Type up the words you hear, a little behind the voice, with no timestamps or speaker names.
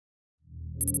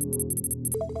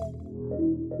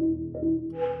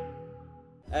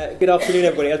Good afternoon,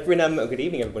 everybody. Good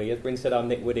evening, everybody. As Bryn said, I'm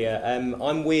Nick Woodier.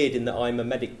 I'm weird in that I'm a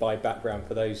medic by background,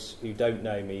 for those who don't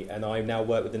know me, and I now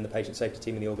work within the patient safety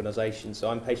team in the organisation.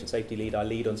 So I'm patient safety lead. I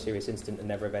lead on serious incident and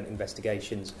never event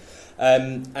investigations,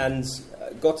 and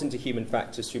got into human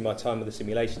factors through my time with the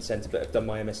simulation centre, but have done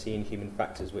my MSc in human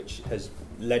factors, which has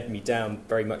led me down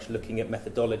very much looking at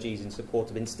methodologies in support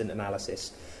of incident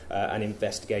analysis and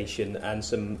investigation, and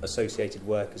some associated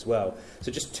work as well.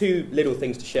 So just two little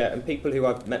things to share, and people who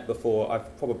I've met before,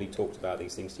 I've probably talked about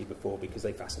these things to you before because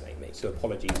they fascinate me, so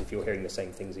apologies if you're hearing the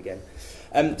same things again.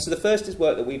 So the first is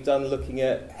work that we've done looking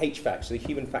at HFACS, so the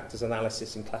Human Factors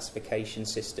Analysis and Classification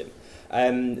System.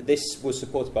 This was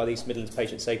supported by the East Midlands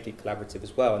Patient Safety Collaborative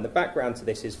as well, and the background to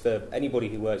this is, for anybody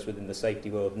who works within the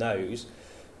safety world knows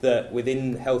that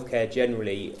within healthcare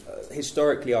generally,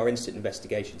 historically our incident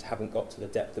investigations haven't got to the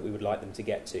depth that we would like them to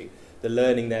get to. The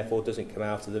learning therefore doesn't come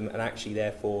out of them, and actually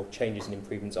therefore changes and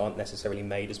improvements aren't necessarily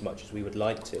made as much as we would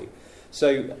like to.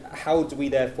 So how do we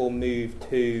therefore move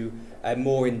to a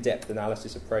more in-depth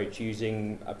analysis approach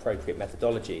using appropriate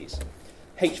methodologies?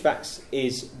 HFACS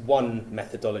is one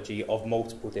methodology of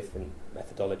multiple different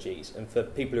methodologies, and for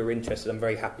people who are interested, I'm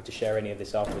very happy to share any of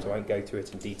this afterwards. I won't go through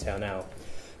it in detail now.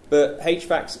 But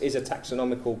HFACS is a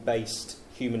taxonomical-based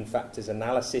human factors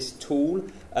analysis tool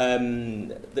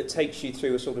that takes you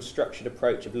through a sort of structured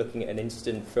approach of looking at an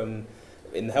incident from,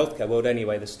 in the healthcare world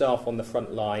anyway, the staff on the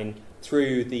front line,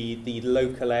 through the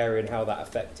local area and how that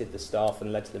affected the staff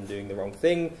and led to them doing the wrong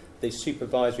thing, the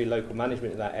supervisory local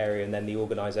management in that area, and then the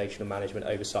organisational management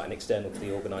oversight and external to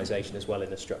the organisation as well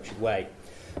in a structured way.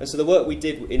 And so the work we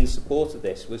did in support of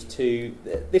this was to,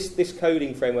 this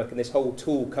coding framework and this whole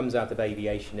tool comes out of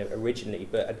aviation originally,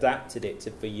 but adapted it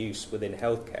for use within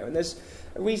healthcare. And there's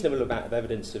a reasonable amount of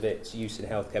evidence of its use in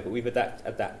healthcare, but we've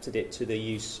adapted it to the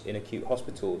use in acute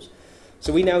hospitals.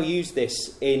 So we now use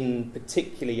this in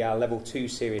particularly our level 2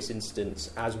 serious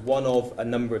incidents as one of a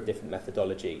number of different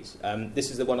methodologies.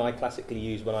 This is the one I classically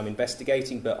use when I'm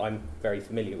investigating, but I'm very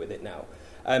familiar with it now.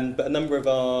 But a number of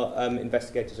our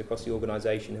investigators across the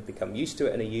organisation have become used to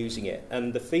it and are using it.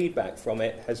 And the feedback from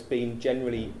it has been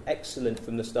generally excellent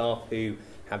from the staff who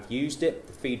have used it,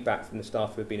 the feedback from the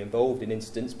staff who have been involved in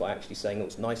incidents by actually saying, oh,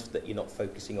 it's nice that you're not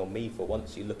focusing on me for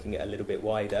once, you're looking at a little bit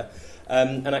wider.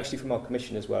 And actually from our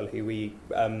commission as well, who we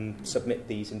submit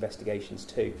these investigations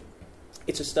to.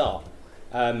 It's a start.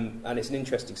 And it's an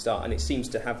interesting start, and it seems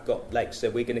to have got legs, so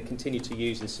we're going to continue to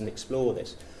use this and explore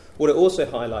this. What it also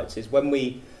highlights is when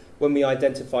we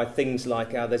identify things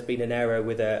like there's been an error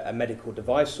with a medical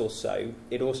device or so,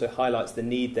 it also highlights the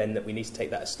need then that we need to take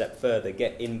that a step further,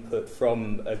 get input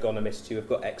from ergonomists who have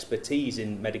got expertise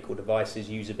in medical devices,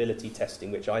 usability testing,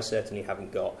 which I certainly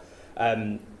haven't got,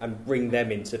 and bring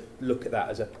them in to look at that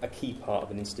as a key part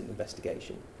of an incident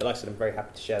investigation. But like I said, I'm very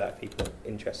happy to share that if people are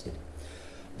interested.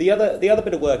 The other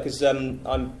bit of work is,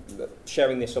 I'm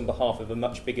sharing this on behalf of a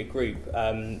much bigger group,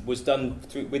 was done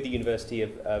with the University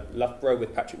of Loughborough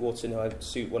with Patrick Watson,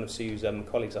 one of Sue's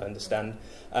colleagues, I understand.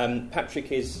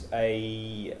 Patrick is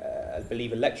I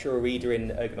believe, a lecturer reader in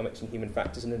ergonomics and human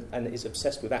factors, and is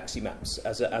obsessed with Accimaps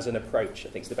as an approach. I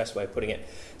think it's the best way of putting it.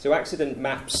 So accident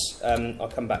maps, I'll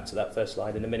come back to that first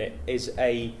slide in a minute, is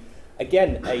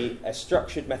again, a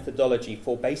structured methodology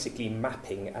for basically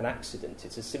mapping an accident.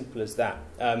 It's as simple as that.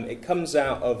 It comes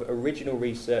out of original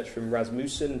research from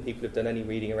Rasmussen. People who've done any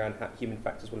reading around human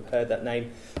factors will have heard that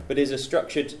name. But is a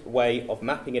structured way of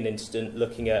mapping an incident,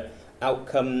 looking at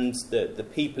outcomes, the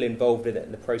people involved in it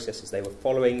and the processes they were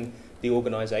following, the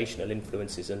organisational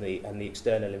influences and the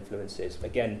external influences.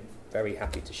 Again, very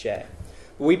happy to share.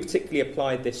 We particularly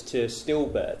applied this to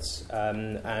stillbirths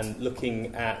and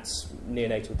looking at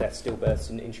neonatal deaths,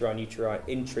 stillbirths, and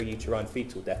intrauterine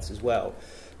fetal deaths as well.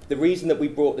 The reason that we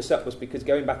brought this up was because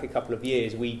going back a couple of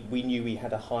years, we knew we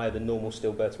had a higher than normal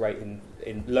stillbirth rate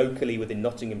in locally within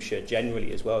Nottinghamshire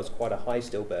generally, as well as quite a high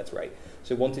stillbirth rate.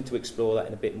 So wanted to explore that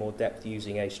in a bit more depth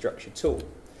using a structured tool.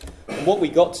 And what we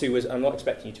got to was, I'm not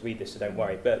expecting you to read this, so don't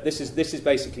worry, but this is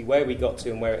basically where we got to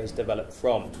and where it has developed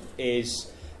from,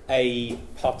 is a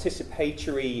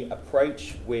participatory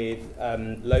approach with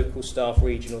local staff,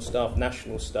 regional staff,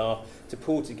 national staff to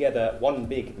pull together one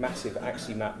big, massive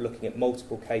Accimap looking at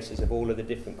multiple cases of all of the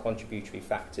different contributory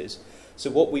factors. So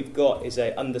what we've got is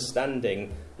a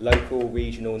understanding local,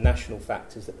 regional, national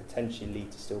factors that potentially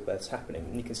lead to stillbirths happening.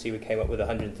 And you can see we came up with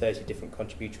 130 different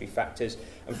contributory factors,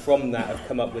 and from that have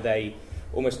come up with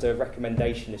almost a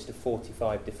recommendation list of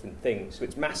 45 different things. So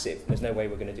it's massive. There's no way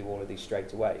we're going to do all of these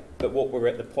straight away. But what we're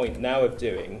at the point now of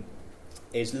doing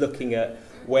is looking at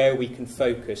where we can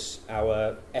focus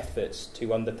our efforts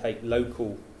to undertake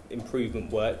local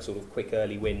improvement work, sort of quick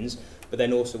early wins, but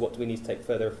then also what do we need to take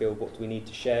further afield, what do we need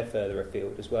to share further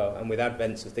afield as well. And with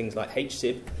advents of things like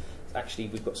HCIB, actually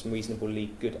we've got some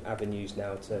reasonably good avenues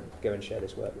now to go and share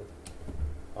this work with.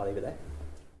 I'll leave it there.